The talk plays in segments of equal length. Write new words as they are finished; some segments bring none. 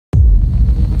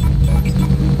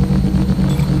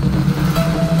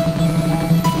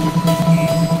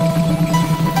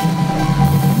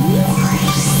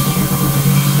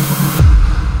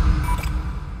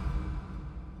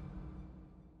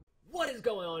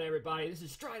on, everybody? This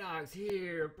is Stridox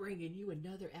here, bringing you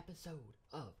another episode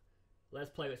of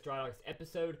Let's Play with Stridox,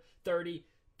 episode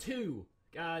 32.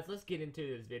 Guys, let's get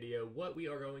into this video. What we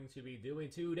are going to be doing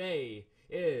today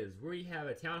is we have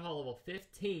a Town Hall level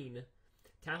 15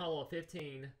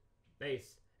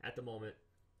 base at the moment,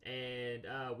 and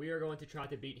we are going to try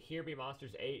to beat HBM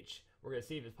Monsters H. We're going to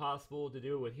see if it's possible to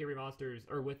do it with HBM Monsters,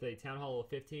 or with a Town Hall level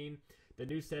 15. The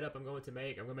new setup I'm going to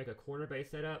make a corner base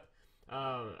setup.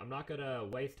 I'm not going to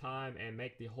waste time and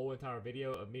make the whole entire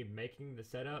video of me making the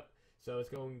setup. So it's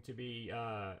going to be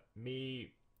I'm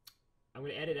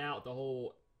going to edit out the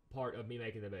whole part of me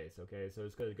making the base, okay? So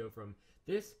it's going to go from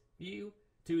this view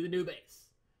to the new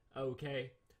base,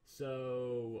 okay?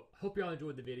 So hope y'all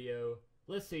enjoyed the video.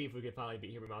 Let's see if we can finally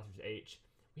beat HBM Monsters H.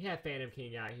 We have Phantom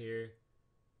King out here.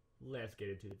 Let's get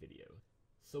into the video.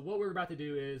 So what we're about to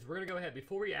do is we're going to go ahead,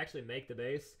 before we actually make the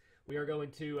base, we are going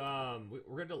to, we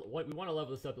want to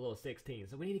level this up to level 16.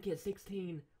 So we need to get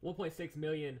 $1.6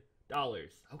 million,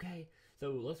 okay?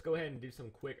 So let's go ahead and do some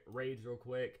quick raids real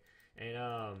quick,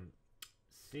 and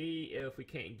see if we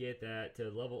can't get that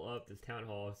to level up this town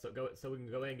hall, so we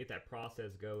can go ahead and get that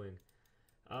process going.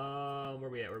 Where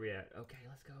we at? Okay,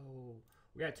 let's go.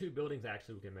 We got 2 buildings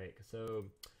actually we can make, so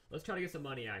let's try to get some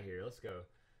money out here. Let's go.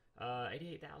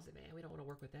 88,000, man. We don't want to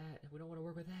work with that.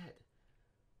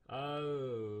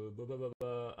 Oh,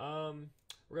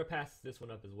 we're gonna pass this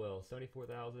one up as well.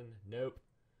 74,000. Nope.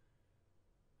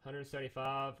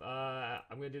 175.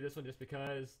 I'm gonna do this one just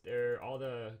because all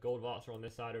the gold vaults are on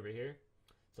this side over here.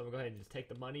 So I'm gonna go ahead and just take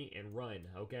the money and run.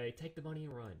 Okay, take the money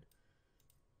and run.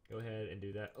 Go ahead and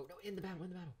do that. Oh no, in the battle.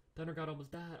 Thunder God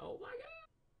almost died. Oh my god.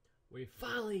 We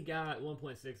finally got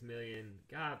 1.6 million.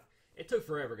 God, it took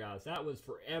forever, guys. That was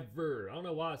forever. I don't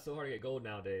know why it's so hard to get gold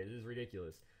nowadays. This is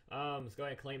ridiculous. Let's go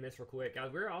ahead and claim this real quick.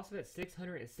 Guys, we're also at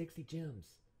 660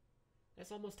 gems.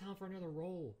 That's almost time for another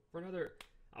roll. I'm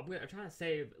trying to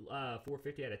save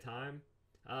 450 at a time.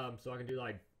 So I can do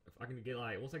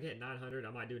once I get 900,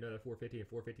 I might do another 450 and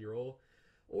 450 roll.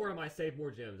 Or I might save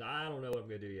more gems. I don't know what I'm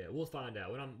gonna do yet. We'll find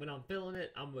out. When I'm feeling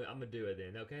it, I'm gonna do it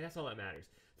then. Okay, that's all that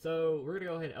matters. So we're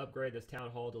gonna go ahead and upgrade this town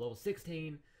hall to level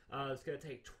 16. It's gonna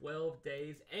take 12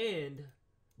 days, and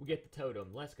we get the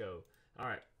totem. Let's go. All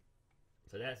right.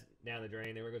 So that's down the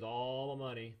drain. There goes all my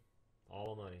money.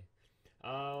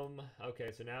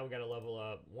 Okay. So now we gotta level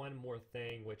up one more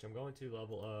thing, which I'm going to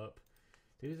level up.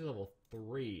 Dude, this is level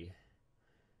 3.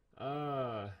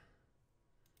 So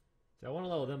I want to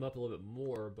level them up a little bit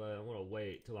more, but I want to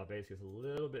wait till my base gets a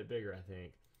little bit bigger, I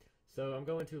think. So I'm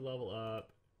going to level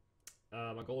up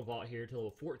my gold vault here to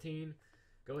level 14.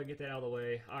 Go ahead and get that out of the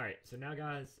way. Alright, so now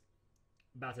guys,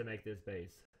 about to make this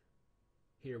base.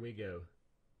 Here we go.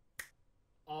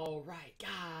 Alright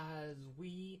guys,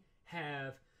 we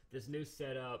have this new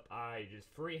setup. I just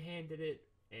free-handed it,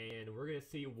 and we're going to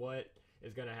see what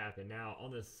is going to happen. Now, on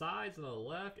the sides on the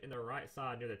left and the right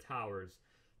side near the towers,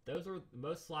 those are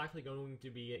most likely going to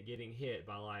be getting hit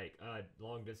by like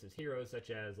long distance heroes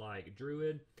such as like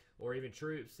Druid or even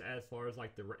troops, as far as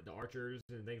like the archers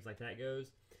and things like that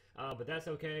goes. But that's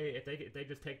okay if they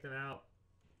just take them out.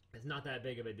 It's not that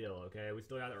big of a deal. Okay, we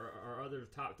still got our other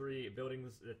top 3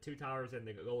 buildings, the 2 towers and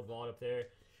the gold vault up there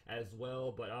as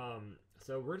well. But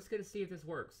so we're just gonna see if this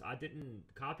works. I didn't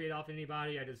copy it off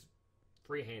anybody. I just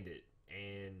freehand it,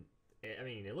 and I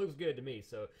mean, it looks good to me,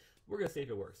 so we're going to see if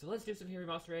it works. So let's do some HBM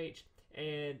Monster H,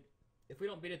 and if we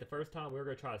don't beat it the first time, we're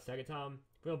going to try a second time.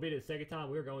 If we don't beat it the second time,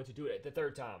 we're going to do it the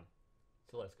third time.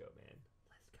 So let's go, man.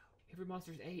 Let's go. HBM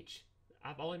Monsters H.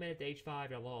 I've only made it to H5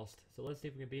 and I lost, so let's see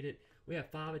if we can beat it. We have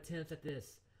 5 attempts at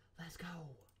this. Let's go.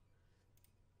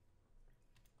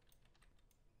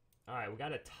 Alright, we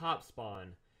got a top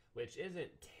spawn, which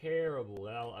isn't terrible.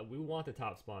 We want the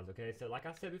top spawns, okay? So like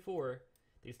I said before,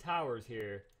 these towers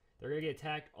here, they're going to get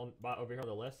attacked over here on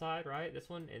the left side, right? This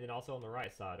one, and then also on the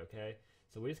right side, okay?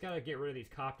 So we just got to get rid of these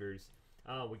copters.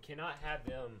 We cannot have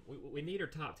them. We need our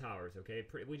top towers, okay?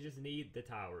 We just need the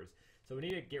towers. So we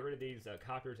need to get rid of these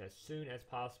copters as soon as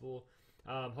possible.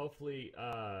 Hopefully,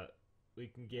 we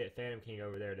can get Phantom King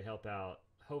over there to help out.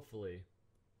 Hopefully.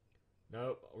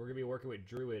 Nope, we're going to be working with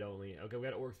Druid only. Okay, we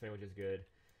got Orcs Fan, which is good.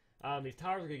 These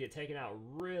towers are going to get taken out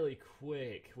really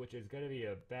quick, which is going to be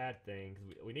a bad thing. Cause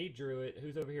we need Druid.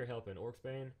 Who's over here helping?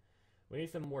 Orcsbane? We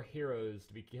need some more heroes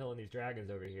to be killing these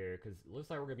dragons over here, because it looks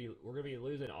like we're gonna be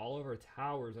losing all of our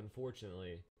towers,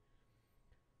 unfortunately.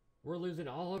 We're losing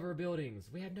all of our buildings.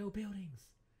 We have no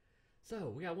buildings. So,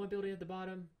 we got one building at the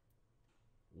bottom.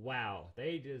 Wow, I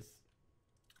think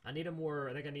I need a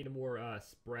more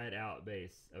spread out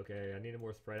base. Okay, I need a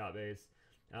more spread out base.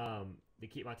 To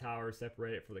keep my towers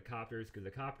separated for the copters, because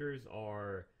the copters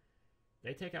are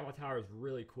They take out my towers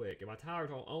really quick, and my towers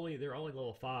are they're only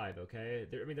level 5. Okay,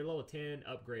 I mean they're level 10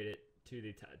 upgraded to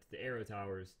the arrow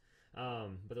towers,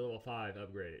 but they're level 5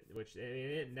 upgraded, which I mean,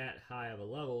 it isn't that high of a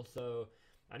level. So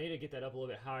I need to get that up a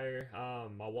little bit higher.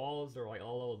 My walls are like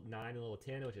all level 9 and level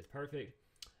 10, which is perfect.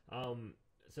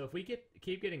 So if we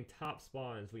keep getting top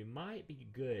spawns, we might be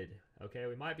good. Okay,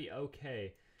 we might be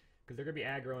okay, because they're gonna be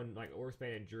aggroing like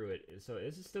Orcspan and Druid. So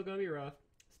this is still gonna be rough.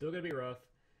 Still gonna be rough.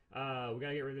 We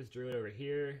gotta get rid of this Druid over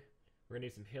here. We're gonna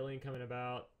need some healing coming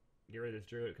about. Get rid of this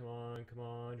Druid. Come on, come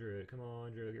on, Druid. Come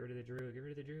on, Druid. Get rid of the Druid. Get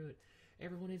rid of the Druid.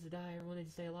 Everyone needs to die. Everyone needs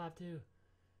to stay alive too.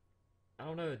 I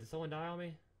don't know. Did someone die on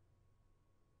me?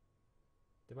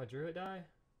 Did my Druid die?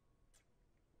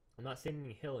 I'm not seeing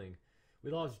any healing. We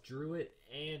lost Druid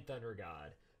and Thunder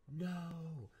God.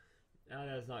 No. Oh,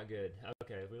 that's not good.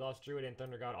 Okay, we lost Druid and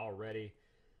Thunder God already.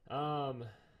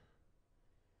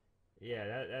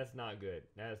 Yeah, that's not good.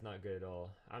 That is not good at all.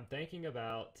 I'm thinking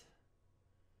about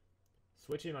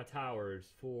switching my towers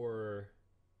for...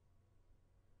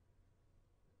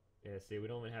 Yeah, see, we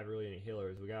don't even have really any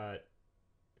healers. We got...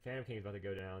 Phantom King's about to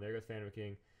go down. There goes Phantom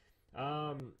King.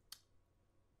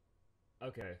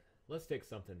 Okay, let's fix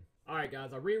something. Alright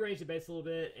guys, I rearranged the base a little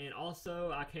bit, and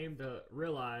also I came to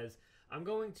realize I'm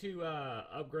going to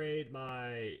upgrade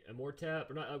my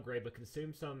Immortep, or not upgrade, but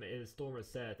consume some in Storm of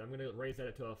Seth. I'm going to raise that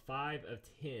up to a 5 of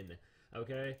 10,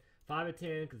 okay? 5 of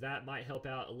 10, because that might help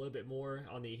out a little bit more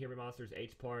on the Hear Me Monsters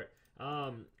H part.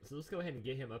 So let's go ahead and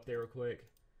get him up there real quick.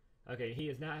 Okay, he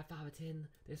is now at 5 of 10.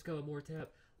 Let's go, Immortep.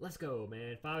 Let's go,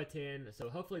 man. 5 of 10. So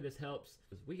hopefully this helps.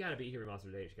 We got to beat Hear Me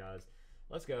Monsters H, guys.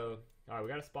 Let's go. Alright, we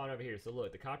got to spawn over here. So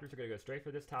look, the copters are going to go straight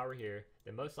for this tower here.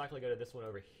 Then most likely go to this one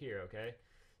over here, okay?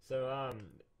 So,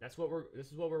 this is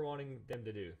what we're wanting them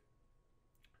to do.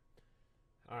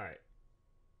 Alright.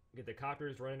 Get the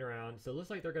copters running around. So it looks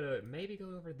like they're going to maybe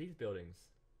go over these buildings.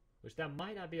 Which that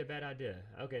might not be a bad idea.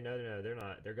 Okay, no, they're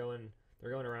not. They're going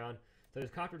around. So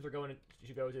these copters are going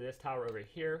to go to this tower over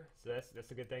here. So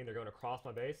that's a good thing. They're going across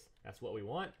my base. That's what we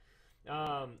want.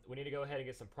 We need to go ahead and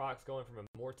get some procs going from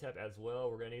a Mortep as well.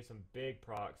 We're going to need some big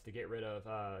procs to get rid of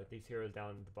these heroes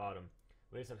down at the bottom.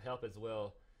 We need some help as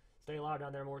well. Stay alive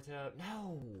down there, Mortep.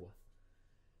 No!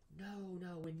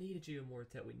 No, we needed you,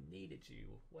 Mortep. We needed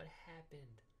you. What happened?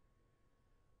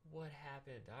 What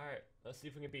happened? Alright, let's see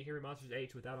if we can beat Hear Me Monsters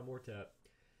H without a Mortep.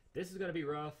 This is going to be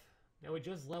rough. Now, we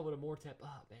just leveled a Mortep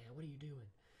up, man. What are you doing?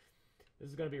 This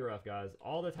is going to be rough, guys.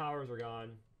 All the towers are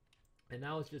gone. And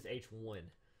now it's just H1.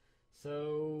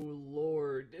 So,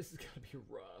 Lord, this is gonna be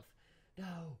rough.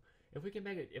 No, if we can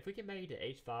make it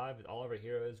to H5 with all of our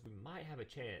heroes, we might have a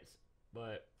chance.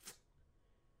 But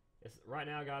right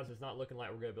now, guys, it's not looking like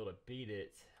we're gonna be able to beat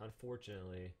it.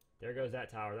 Unfortunately, there goes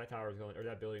that tower. That tower's going, or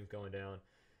that building's going down.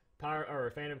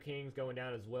 Phantom King's going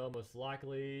down as well, most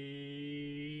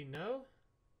likely. No,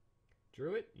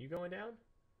 Druid, you going down?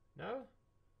 No.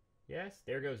 Yes,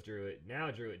 there goes Druid.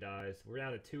 Now Druid dies. We're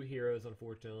down to 2 heroes,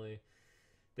 unfortunately.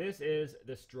 This is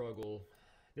the struggle.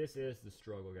 This is the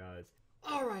struggle, guys.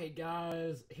 Alright,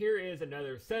 guys. Here is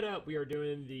another setup. We are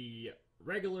doing the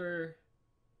regular...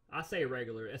 I say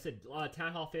regular. It's a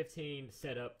Town Hall 15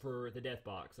 setup for the Death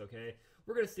Box, okay?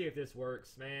 We're going to see if this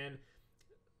works, man.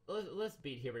 Let's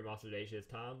beat Hear Me Monsters H this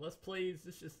time. Let's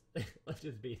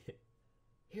just beat it.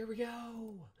 Here we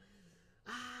go.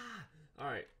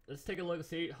 Alright, let's take a look and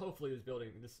see. Hopefully this building,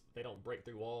 they don't break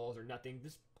through walls or nothing.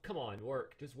 Just, come on,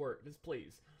 work. Just work. Just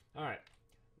please. Alright.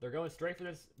 They're going straight for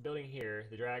this building here.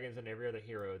 The dragons and every other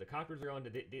hero. The copters are going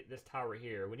to this tower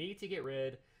here. We need to get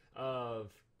rid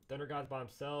of Thunder God by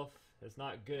himself. That's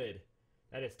not good.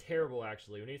 That is terrible,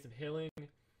 actually. We need some healing.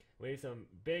 We need some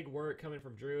big work coming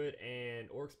from Druid and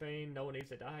Orcspan. No one needs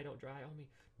to die. Don't dry on me.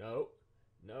 No.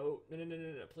 No.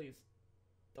 No. Please.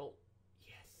 Don't.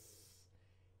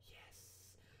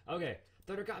 Okay,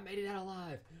 Thunder God made it out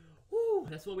alive. Woo,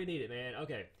 that's what we needed, man.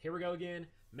 Okay, here we go again.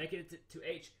 Make it to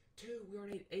H2. We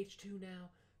already need H2 now.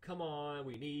 Come on,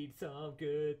 we need some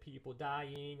good people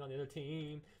dying on the other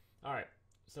team. Alright,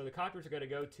 so the copters are going to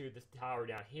go to this tower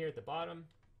down here at the bottom,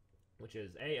 which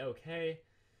is A-okay.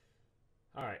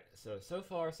 Alright, so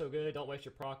far so good. Don't waste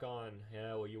your proc on,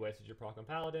 yeah, well, you wasted your proc on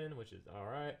Paladin, which is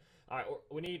alright. Alright,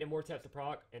 we need Immortep to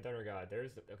proc and Thunder God.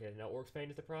 Okay, now Orcspan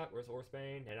is the proc. Where's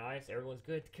Orcspan? And Ice, everyone's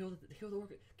good. Kill the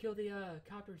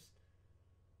copters.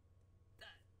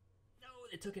 No,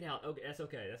 it took it out. Okay, that's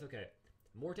okay.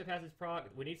 Immortep has his proc.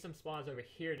 We need some spawns over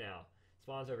here now.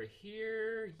 Spawns over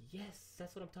here. Yes,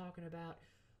 that's what I'm talking about.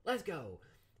 Let's go.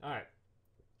 Alright.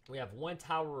 We have 1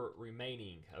 tower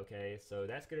remaining, okay? So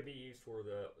that's going to be used for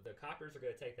the copters are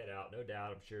going to take that out, no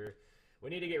doubt, I'm sure. We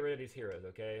need to get rid of these heroes,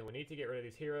 okay? We need to get rid of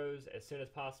these heroes as soon as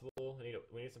possible.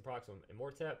 We need some procs on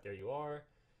Immortep. There you are.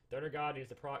 Thunder God needs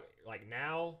to proc, like,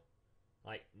 now.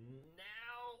 Like,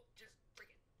 now. Just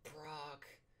freaking proc.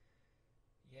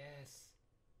 Yes.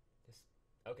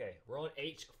 Okay, we're on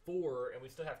H4, and we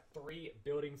still have 3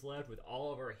 buildings left with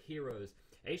all of our heroes.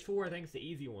 H4, I think, is the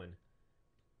easy one.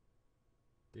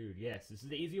 Dude, yes, this is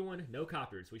the easy one. No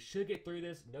copters. We should get through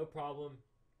this, no problem.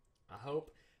 I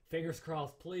hope. Fingers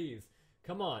crossed, please.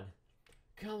 Come on.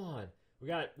 Come on. We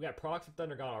got procs from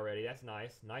Thunder God already. That's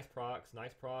nice. Nice procs.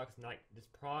 Nice procs. Nice, this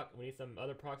proc. We need some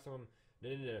other procs from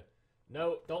him.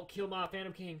 No, don't kill my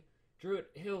Phantom King. Druid,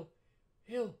 heal.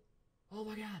 Heal. Oh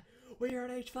my god. We are on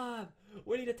H5.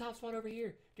 We need a top spot over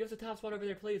here. Give us a top spot over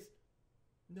there, please.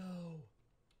 No.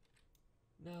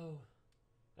 No.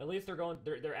 At least they're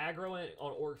aggroing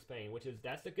on Orcsbane,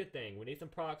 that's a good thing. We need some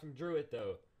procs from Druid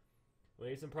though. We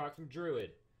need some procs from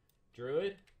Druid.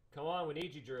 Druid, come on, we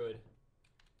need you, Druid.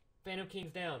 Phantom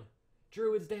King's down.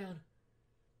 Druid's down.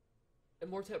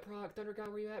 Immortep proc. Thunder God,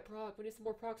 where you at, proc? We need some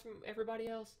more procs from everybody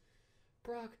else.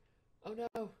 Proc. Oh no.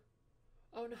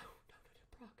 Oh no.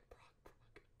 Proc.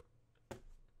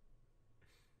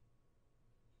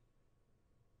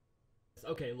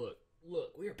 Okay, look,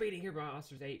 we are beating Here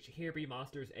Be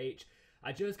Monsters H.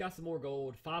 I just got some more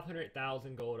gold,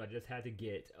 500,000 gold I just had to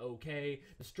get, okay?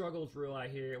 The struggle's real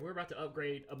out here, and we're about to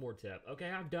upgrade Immortep,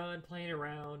 okay? I'm done playing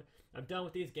around. I'm done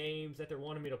with these games that they're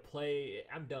wanting me to play.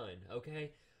 I'm done,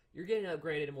 okay? You're getting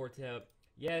upgraded Immortep.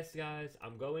 Yes, guys,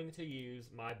 I'm going to use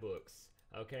my books,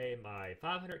 okay? My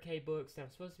 500k books that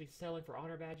I'm supposed to be selling for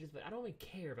honor badges, but I don't even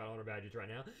care about honor badges right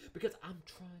now because I'm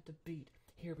trying to beat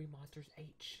Here Be Monsters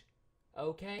H.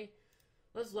 Okay?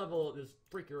 Let's level this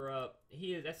freaker up.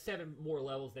 That's 7 more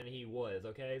levels than he was,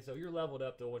 okay? So you're leveled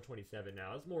up to 127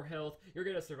 now. That's more health. You're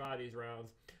gonna survive these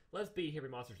rounds. Let's beat Here Be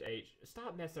Monsters H.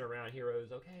 Stop messing around,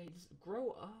 heroes, okay? Just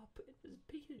grow up and just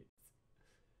beat it.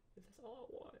 That's all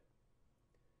I want.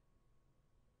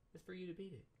 It's for you to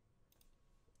beat it.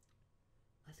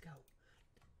 Let's go.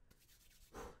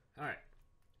 Alright.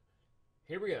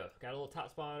 Here we go. Got a little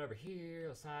top spawn over here,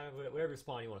 a side of whatever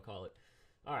spawn you want to call it.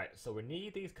 Alright, so we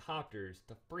need these copters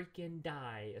to freaking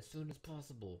die as soon as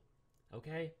possible.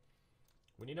 Okay?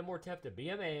 We need Immortep to be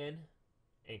a man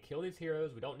and kill these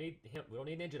heroes. We don't need him. We don't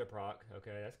need Ninja to proc.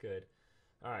 Okay, that's good.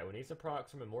 Alright, we need some procs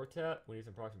from Immortep. We need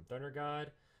some procs from Thunder God.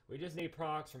 We just need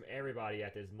procs from everybody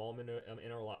at this moment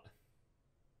in our life.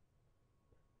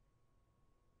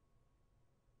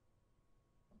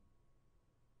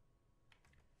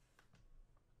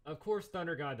 Of course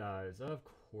Thunder God dies. Of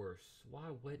course. Why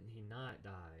wouldn't he not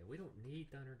die? We don't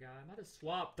need Thunder God. I'm about to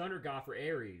swap Thunder God for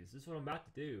Ares. This is what I'm about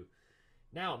to do.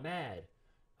 Now I'm mad.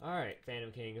 Alright,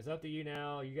 Phantom King. It's up to you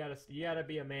now. You gotta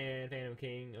be a man, Phantom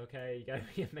King. Okay? You gotta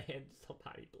be a man.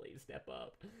 Somebody please step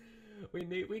up. We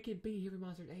can beat Here Be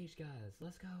Monsters H, guys.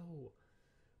 Let's go.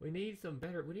 We need some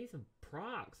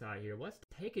procs out here. What's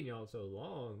taking y'all so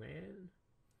long, man?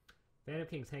 Phantom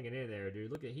King's hanging in there,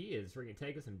 dude. Look at he is freaking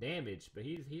taking some damage, but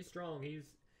he's strong.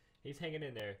 He's hanging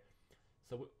in there.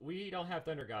 So we don't have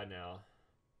Thunder God now,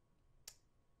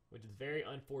 which is very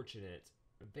unfortunate.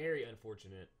 Very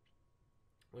unfortunate.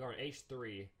 We are on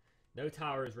H3. No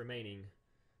towers remaining.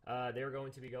 They're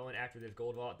going to be going after this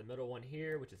gold vault, the middle one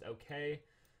here, which is okay.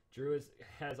 Druid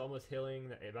has almost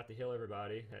healing, about to heal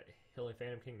everybody. Healing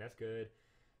Phantom King, that's good.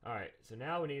 Alright, so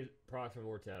now we need procs from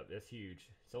Immortep. That's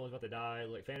huge. Someone's about to die.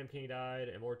 Like Phantom King died.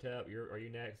 Immortep, are you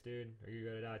next, dude? Are you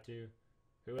gonna die too?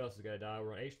 Who else is gonna die?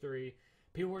 We're on H3.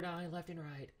 People are dying left and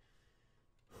right.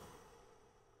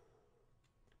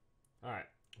 Alright,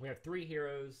 we have 3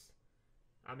 heroes.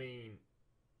 I mean,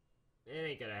 it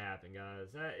ain't gonna happen, guys.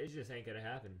 It just ain't gonna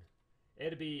happen.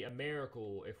 It'd be a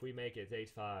miracle if we make it to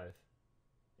H5.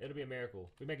 It'll be a miracle.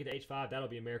 If we make it to H5, that'll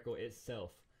be a miracle itself.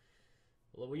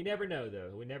 Well, we never know,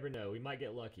 though. We never know. We might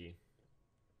get lucky.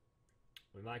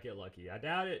 We might get lucky. I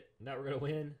doubt it that we're going to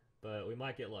win, but we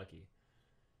might get lucky.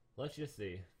 Let's just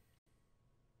see.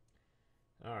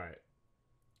 Alright.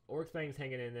 Orcsbane's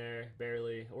hanging in there,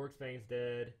 barely. Orcsbane's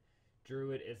dead.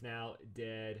 Druid is now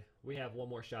dead. We have one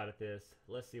more shot at this.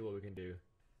 Let's see what we can do.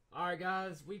 Alright,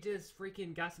 guys. We just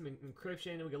freaking got some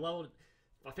encryption. We got leveled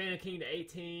Phantom King to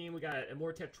 18. We got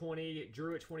Immortep 20,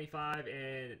 Druid 25,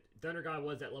 and Thunder God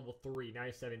was at level 3. Now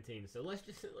he's 17. So let's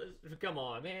come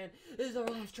on, man. This is our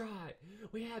last try.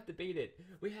 We have to beat it.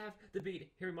 We have to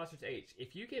beat Here Be Monsters H.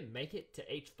 If you can make it to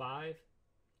H5,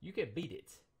 you can beat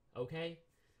it. Okay?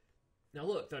 Now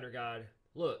look, Thunder God.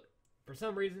 Look. For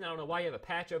some reason, I don't know why you have a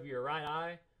patch over your right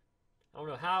eye. I don't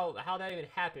know how that even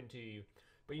happened to you.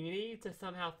 But you need to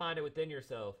somehow find it within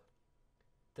yourself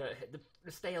to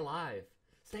stay alive.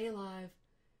 Stay alive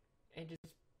and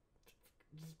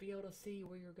just be able to see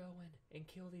where you're going and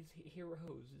kill these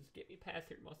heroes. Just get me past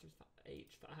Hero Monsters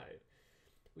H5.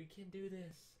 We can do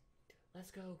this. Let's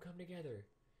go. Come together.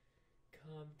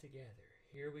 Come together.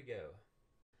 Here we go.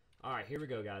 Alright, here we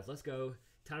go, guys. Let's go.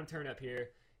 Time to turn up here.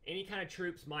 Any kind of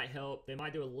troops might help. They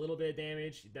might do a little bit of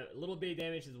damage. The little bit of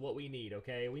damage is what we need,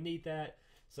 okay? We need that.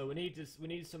 So we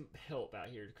need some help out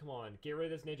here. Come on. Get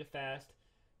rid of this ninja fast.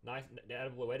 Nice.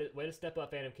 Way to step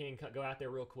up, Phantom King. Go out there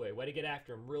real quick. Way to get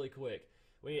after him really quick.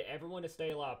 We need everyone to stay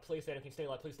alive. Please, Phantom King, stay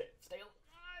alive. Please stay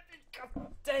alive.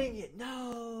 God, dang it.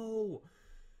 No.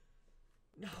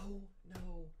 No.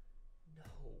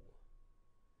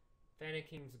 Phantom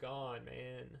King's gone,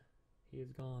 man. He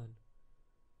is gone.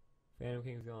 Phantom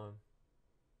King's gone.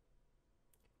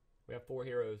 We have 4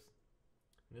 heroes.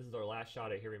 And this is our last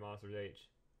shot at Here Be Monsters H.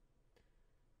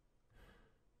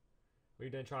 We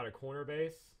done tried a corner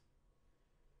base.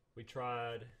 We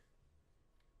tried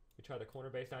the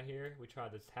corner base down here. We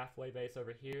tried this halfway base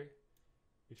over here.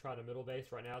 We tried a middle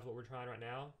base right now is what we're trying right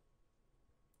now.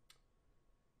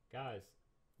 Guys,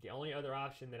 the only other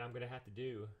option that I'm going to have to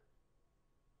do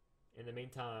in the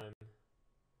meantime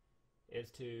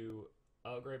is to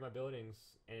upgrade my buildings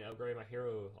and upgrade my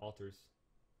hero altars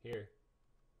here.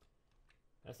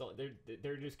 That's all.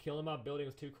 They're just killing my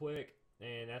buildings too quick,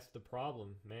 and that's the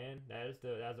problem, man. That's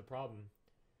the problem.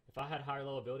 If I had higher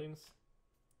level buildings,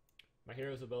 my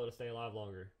heroes would be able to stay alive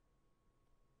longer.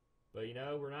 But you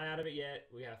know, we're not out of it yet.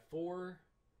 We have 4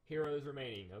 heroes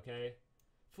remaining, okay?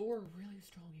 4 really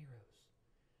strong heroes.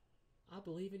 I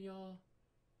believe in y'all.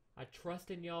 I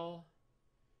trust in y'all.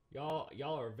 Y'all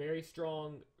are very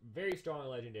strong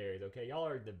legendaries, okay? Y'all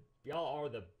are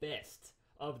the best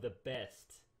of the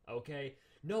best, okay?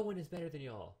 No one is better than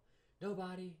y'all.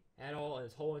 Nobody at all in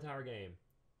this whole entire game.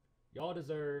 Y'all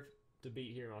deserve to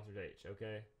beat Here Monsters H,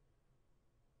 okay?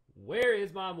 Where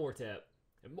is my Mortep?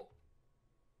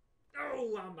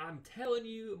 Oh, I'm telling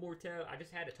you, Mortep. I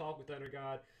just had to talk with Thunder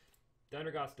God.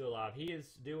 Thunder God's still alive. He is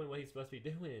doing what he's supposed to be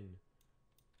doing.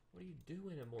 What are you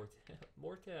doing, Mortep?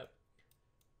 Mortep.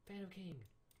 Phantom King.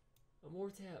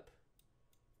 Mortep.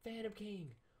 Phantom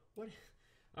King. What?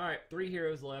 Alright, 3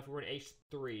 heroes left. We're in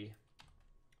H3.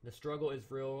 The struggle is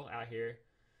real out here.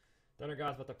 Thunder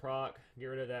God's about to proc. Get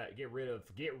rid of that. Get rid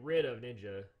of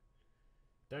Ninja.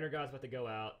 Thunder God's about to go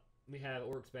out. We have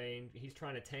Orcsbane. He's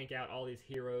trying to tank out all these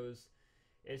heroes.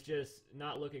 It's just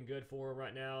not looking good for him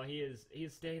right now. He is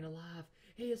staying alive.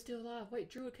 He is still alive. Wait,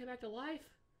 Druid came back to life?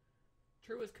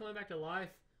 Druid's coming back to life?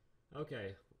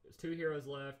 Okay. There's 2 heroes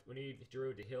left. We need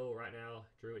Druid to heal right now.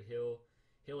 Druid, heal.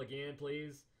 Heal again,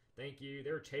 please. Thank you.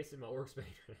 They were chasing my Orcsbane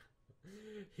right now.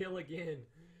 Heal again.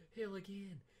 Heal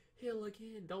again. Heal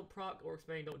again. Don't proc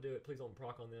Orcsbane. Don't do it. Please don't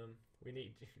proc on them. We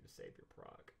need you to save your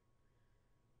proc.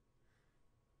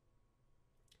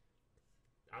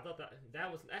 I thought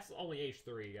that's only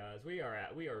H3, guys. We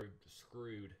are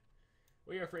screwed.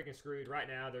 We are freaking screwed right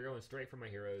now. They're going straight for my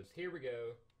heroes. Here we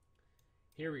go.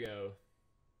 Here we go.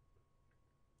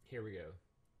 Here we go.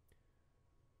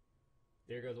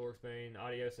 There goes Orcsbane.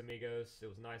 Adios, amigos. It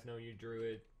was nice knowing you,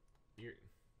 Druid.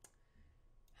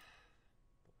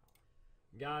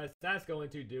 Guys, that's going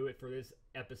to do it for this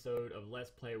episode of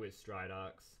Let's Play with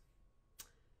Stridox.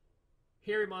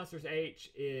 Here Monsters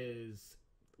H is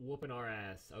whooping our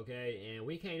ass, okay? And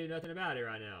we can't do nothing about it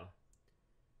right now.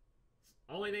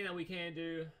 Only thing that we can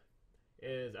do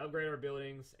is upgrade our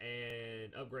buildings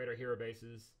and upgrade our hero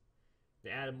bases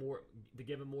to add to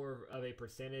give them more of a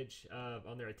percentage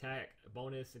on their attack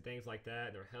bonus and things like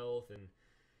that, their health. And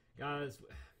guys,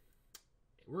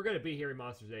 we're gonna beat Here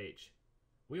Monsters H.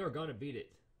 We are gonna beat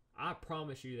it. I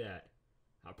promise you that.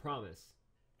 I promise.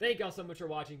 Thank y'all so much for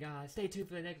watching, guys. Stay tuned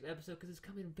for the next episode because it's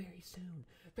coming very soon.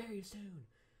 Very soon.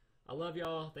 I love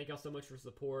y'all. Thank y'all so much for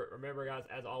support. Remember, guys,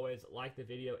 as always, like the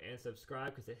video and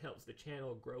subscribe because it helps the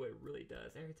channel grow. It really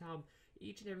does. Every time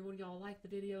each and every one of y'all like the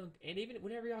video, and even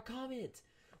whenever y'all comment.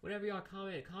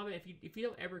 Comment. If you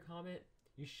don't ever comment,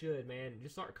 you should, man.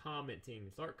 Just start commenting.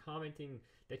 Start commenting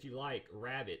that you like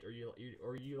rabbit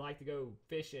or you like to go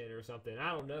fishing or something.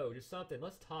 I don't know. Just something.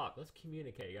 Let's talk. Let's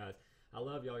communicate, guys. I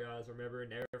love y'all, guys. Remember,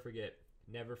 never forget.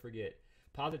 Never forget.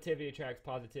 Positivity attracts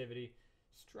positivity.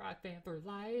 Strike fan for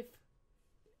life.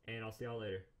 And I'll see y'all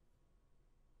later.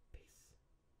 Peace.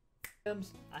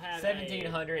 I have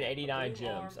 1,789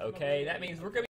 gems, okay? That means we're going to